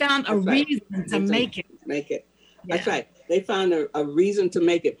it. They found a reason to make it. Yeah. That's right. They found a reason to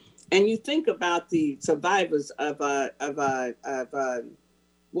make it. And you think about the survivors of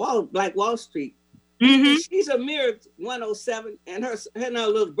Black Wall Street. Mm-hmm. She's a mere 107, and her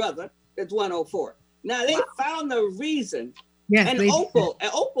little brother is 104. Now they found the reason. Yes, and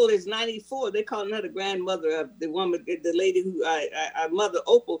Opal is 94. They call her the grandmother of the woman, the lady who, our mother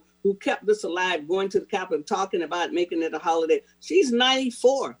Opal, who kept this alive, going to the Capitol, talking about making it a holiday. She's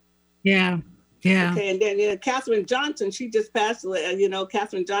 94. Yeah. Yeah. Okay, and then Katherine Johnson, she just passed away.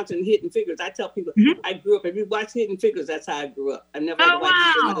 Katherine Johnson, Hidden Figures. I tell people, I grew up. If you watch Hidden Figures, that's how I grew up. I never had a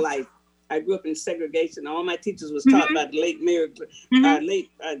white in my life. I grew up in segregation. All my teachers was taught by the late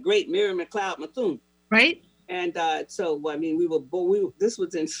great Mary McLeod Bethune. Right. And so, I mean, we were born. This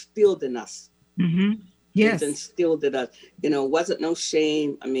was instilled in us. Mm-hmm. Yes. It was instilled in us. Wasn't no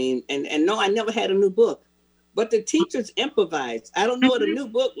shame. I mean, and no, I never had a new book, but the teachers improvised. I don't know what a new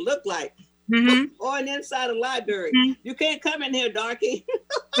book looked like. Mm-hmm. Or an inside a library. Mm-hmm. You can't come in here, darky.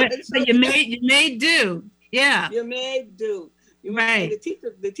 But you made do. Yeah. You made do. Right.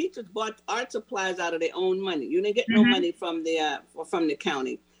 The teachers bought art supplies out of their own money. You didn't get no money from the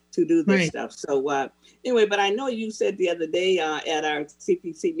county to do this stuff. So anyway, but I know you said the other day at our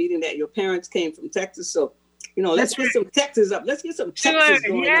CPC meeting that your parents came from Texas. So let's get some Texas up. Let's get some Texas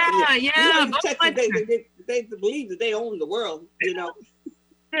going. Yeah. Texas, they believe that they own the world.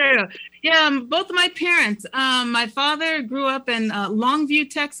 True. Yeah, both of my parents. My father grew up in Longview,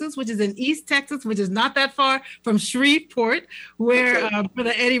 Texas, which is in East Texas, which is not that far from Shreveport, where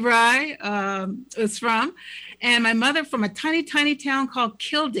Brother Eddie Rye is from. And my mother from a tiny, tiny town called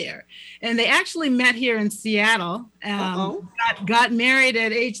Kildare. And they actually met here in Seattle. Got married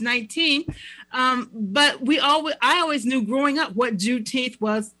at age 19. But I always knew growing up what Juneteenth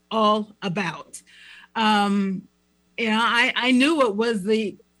was all about. I knew it was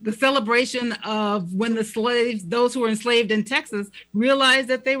the celebration of when the slaves, those who were enslaved in Texas, realized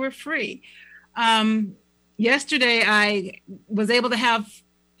that they were free. Yesterday, I was able to have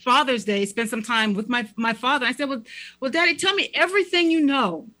Father's Day, spend some time with my father. I said, well, Daddy, tell me everything you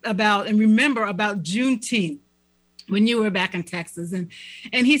know about and remember about Juneteenth when you were back in Texas. And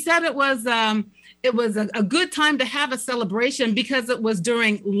he said it was a good time to have a celebration because it was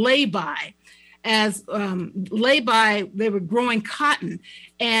during lay-by. As lay-by, they were growing cotton.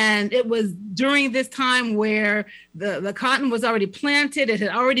 And it was during this time where the cotton was already planted, it had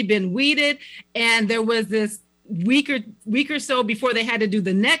already been weeded, and there was this week or so before they had to do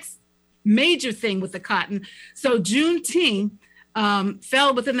the next major thing with the cotton. So Juneteenth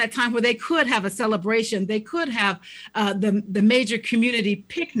fell within that time where they could have a celebration. They could have the major community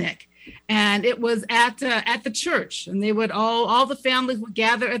picnic. And it was at the church, and they would all the families would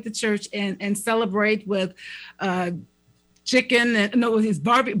gather at the church and celebrate with chicken and it was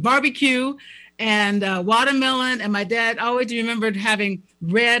barbecue and watermelon. And my dad always remembered having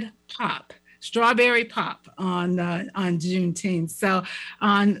red pop, strawberry pop on Juneteenth. So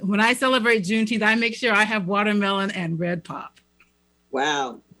when I celebrate Juneteenth, I make sure I have watermelon and red pop.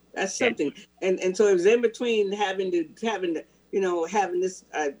 Wow, that's something. And so it was in between having this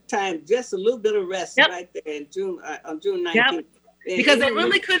time, just a little bit of rest right there in on June 19th. Yep. Because they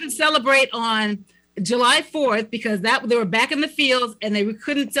really couldn't celebrate on July 4th because they were back in the fields and they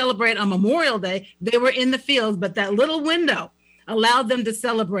couldn't celebrate on Memorial Day. They were in the fields, but that little window allowed them to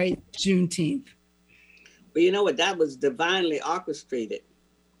celebrate Juneteenth. Well, you know what? That was divinely orchestrated.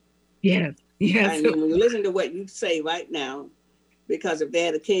 Yes. I mean, when you listen to what you say right now, because if they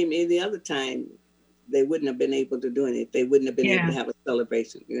had came any other time, they wouldn't have been able to do it. They wouldn't have been able to have a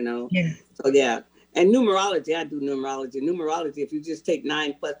celebration, Yeah. So and numerology, I do numerology. Numerology, if you just take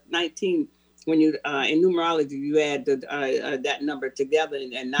 9 plus 19, when you in numerology you add that number together,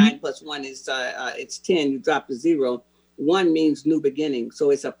 and 9 plus 1 is it's 10. You drop the 0. 1 means new beginning,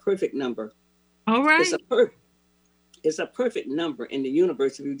 so it's a perfect number. All right. It's a perfect number in the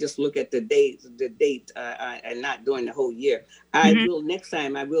universe if you just look at the date, and not during the whole year. I will next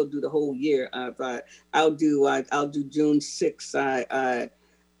time. I will do the whole year. I'll do June 6th.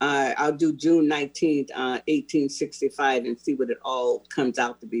 I'll do June 19th, 1865, and see what it all comes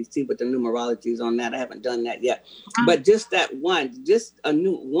out to be. See what the numerology is on that. I haven't done that yet, but just that one, just a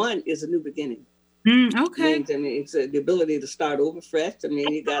new one is a new beginning. Okay. I mean, it's the ability to start over fresh. I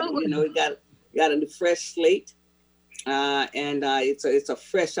mean, you got a new fresh slate. And it's a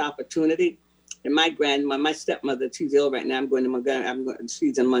fresh opportunity. And my stepmother, she's ill right now. I'm going to Montgomery.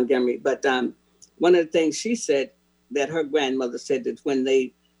 She's in Montgomery. But one of the things she said that her grandmother said that when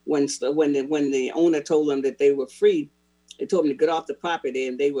the owner told them that they were free, they told them to get off the property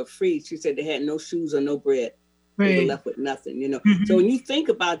and they were free. She said they had no shoes or no bread. Right. They were left with nothing. So when you think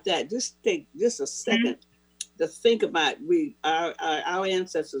about that, just take just a second to think about our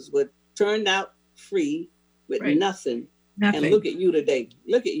ancestors were turned out free with nothing. And look at you today.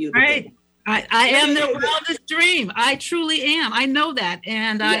 Look at you today. I am their wildest dream. I truly am. I know that.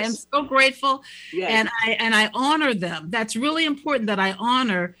 And I am so grateful. Yes. And I honor them. That's really important that I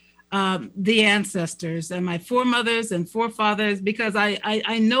honor the ancestors and my foremothers and forefathers, because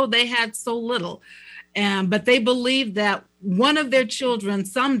I know they had so little. But they believed that one of their children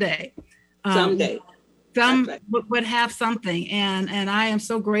someday would have something. And I am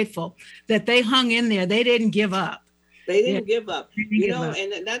so grateful that they hung in there. They didn't give up. They didn't give up.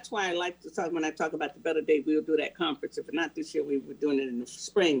 And that's why I like to talk, when I talk about the Better Day, we'll do that conference. If not this year, we were doing it in the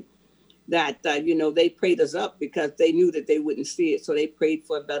spring, that, they prayed us up because they knew that they wouldn't see it. So they prayed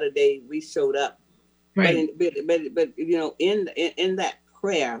for a better day. We showed up. Right. But in that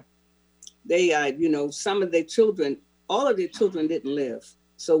prayer, they, some of their children, all of their children didn't live.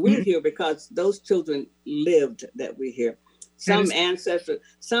 So we're here because those children lived that we're here. Some ancestors,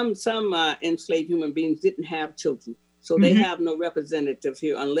 some enslaved human beings didn't have children. So they have no representative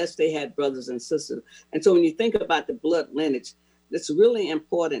here unless they had brothers and sisters. And so when you think about the blood lineage, it's really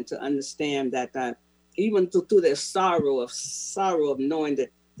important to understand that even through their sorrow of knowing that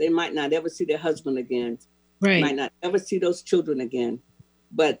they might not ever see their husband again, might not ever see those children again,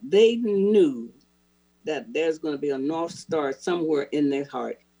 but they knew that there's going to be a North Star somewhere in their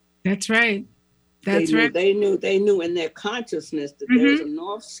heart. That's right. That's right. They knew in their consciousness that there was a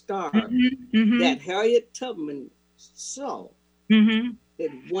North Star that Harriet Tubman saw,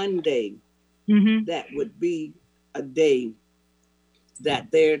 that one day that would be a day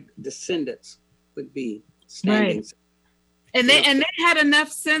that their descendants would be standing. Right. And they had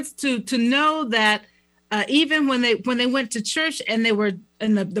enough sense to know that even when they went to church and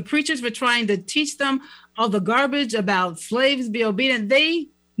the preachers were trying to teach them all the garbage about slaves be obedient, they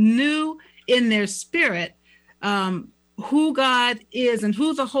knew in their spirit who God is and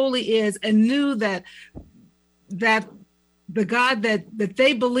who the Holy is, and knew that the God that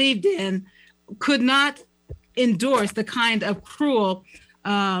they believed in could not endorse the kind of cruel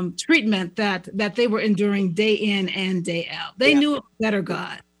treatment that they were enduring day in and day out. They knew a better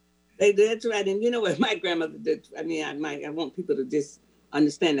God. That's right. And you know what my grandmother did? I mean, I want people to just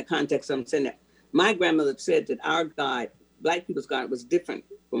understand the context I'm saying that. My grandmother said that our God, Black people's God, was different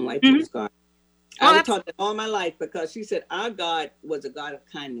from white people's God. I was taught that all my life, because she said our God was a God of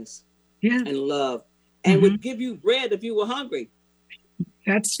kindness and love, and would give you bread if you were hungry.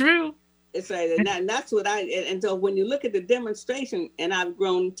 That's true. It's like, and that's what and so when you look at the demonstration, and I've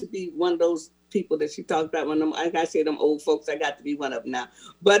grown to be one of those people that she talked about, like I say, them old folks, I got to be one of them now.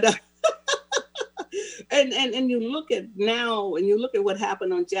 But and you look at now, and you look at what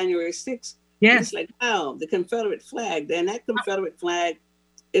happened on January 6th. Yes. It's like, wow, the Confederate flag, and that Confederate flag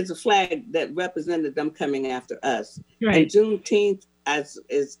is a flag that represented them coming after us. Right. And Juneteenth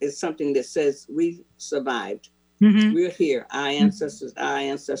is something that says we survived. We're here. Our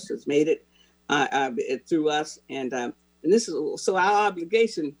ancestors made it through us, and this is so our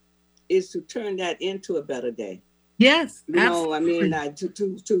obligation is to turn that into a better day. Yes, you know, absolutely. I mean,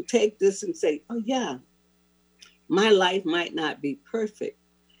 to take this and say, oh yeah, my life might not be perfect.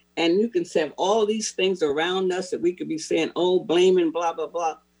 And you can say all these things around us that we could be saying, oh, blaming, blah, blah,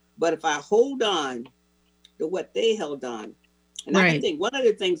 blah. But if I hold on to what they held on, and I think one of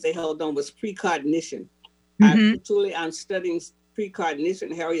the things they held on was precognition. I'm studying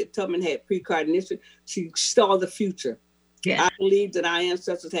precognition. Harriet Tubman had precognition. She saw the future. Yeah. I believe that our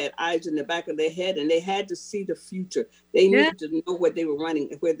ancestors had eyes in the back of their head, and they had to see the future. They needed to know where they were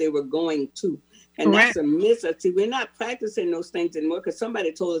running, where they were going to. And that's a miss. See, we're not practicing those things anymore because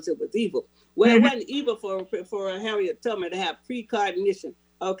somebody told us it was evil. Well, it wasn't evil for Harriet Tubman to have precognition.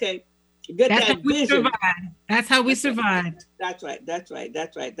 Okay, that's how we survived. That's how we survived. That's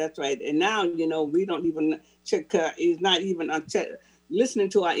right. And now, you know, we don't even check. Is not even listening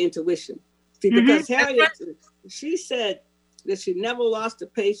to our intuition. See, because Harriet, she said that she never lost a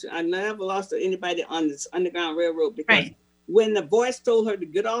patient. I never lost anybody on this Underground Railroad because. When the voice told her to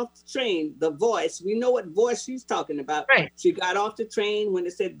get off the train, the voice, we know what voice she's talking about. Right. She got off the train when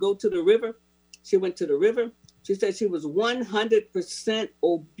it said go to the river. She went to the river. She said she was 100%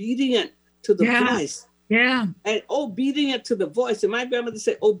 obedient to the voice. Yeah. And obedient to the voice. And my grandmother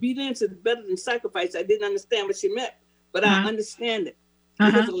said, obedience is better than sacrifice. I didn't understand what she meant, but I understand it.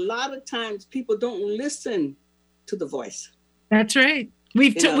 Because a lot of times people don't listen to the voice. That's right.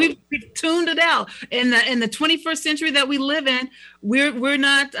 We've tuned it out. In the 21st century that we live in, we're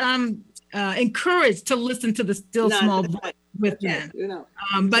not encouraged to listen to the still small voice within,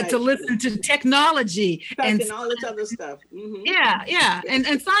 but to listen to technology and all this other stuff. Yeah.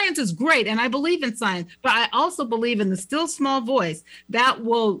 And science is great, and I believe in science, but I also believe in the still small voice that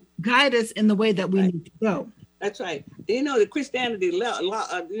will guide us in the way that we need to go. That's right. You know, the Christianity,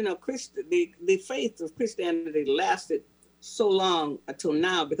 the faith of Christianity lasted so long until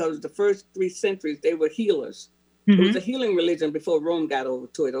now because the first 3 centuries they were healers. It was a healing religion before Rome got over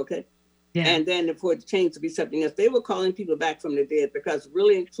to it, okay? Yeah. And then before it changed to be something else, they were calling people back from the dead because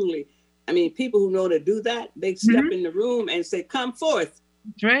really and truly, I mean, people who know to do that, they step in the room and say, come forth.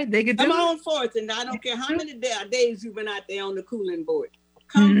 That's right. They could come on forth. And I don't care how many days you've been out there on the cooling board.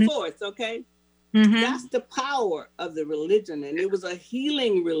 Come forth, okay? That's the power of the religion. And it was a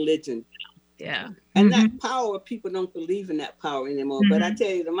healing religion. Yeah. And that power, people don't believe in that power anymore. But I tell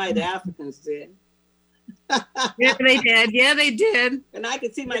you, the mighty Africans did. Yeah, they did. Yeah, they did. And I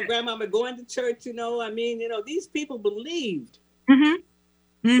could see my grandmama going to church, you know. I mean, you know, these people believed. They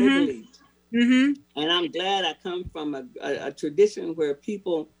believed. And I'm glad I come from a tradition where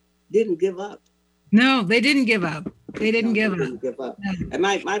people didn't give up. No, they didn't give up. They didn't give up. And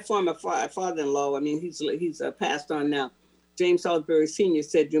my former father-in-law, I mean, he's passed on now. James Salisbury Sr.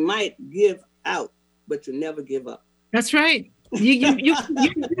 said, you might give out, but you never give up. That's right. You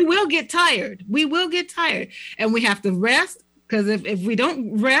will get tired. We will get tired. And we have to rest, because if we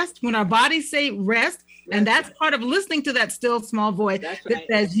don't rest, when our bodies say rest, And that's part of listening to that still small voice that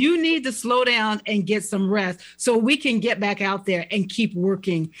says you need to slow down and get some rest so we can get back out there and keep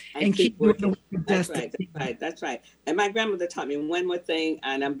working and keep working. That's right. And my grandmother taught me one more thing,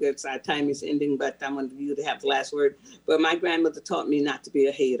 and I'm good, so our time is ending, but I want you to have the last word. But my grandmother taught me not to be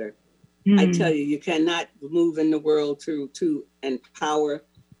a hater. I tell you, you cannot move in the world to empower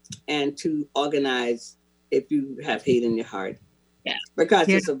and to organize if you have hate in your heart. Yeah. Because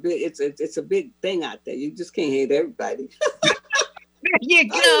it's a big thing out there. You just can't hate everybody. There you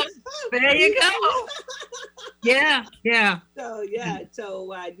go. There you go. Yeah. So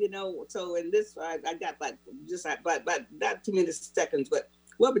so in this, I got but not too many seconds. But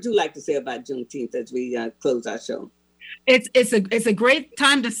what would you like to say about Juneteenth as we close our show? It's a great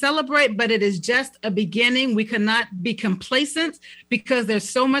time to celebrate, but it is just a beginning. We cannot be complacent because there's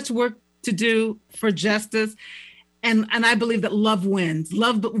so much work to do for justice. And I believe that love wins.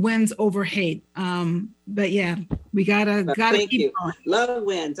 Love wins over hate. But yeah, we gotta keep going. Love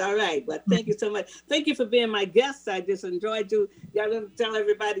wins. All right. Well, thank you so much. Thank you for being my guest. I just enjoyed you. Y'all tell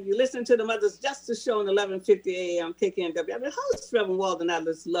everybody you listen to the Mother's Justice Show on 1150 AM KKNW. I'm the host, Reverend Walden. I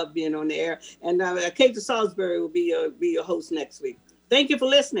just love being on the air. And Kate Salisbury will be your host next week. Thank you for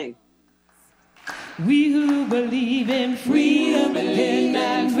listening. We who believe in freedom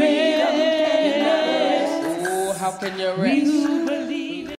cannot rest. How can you rest?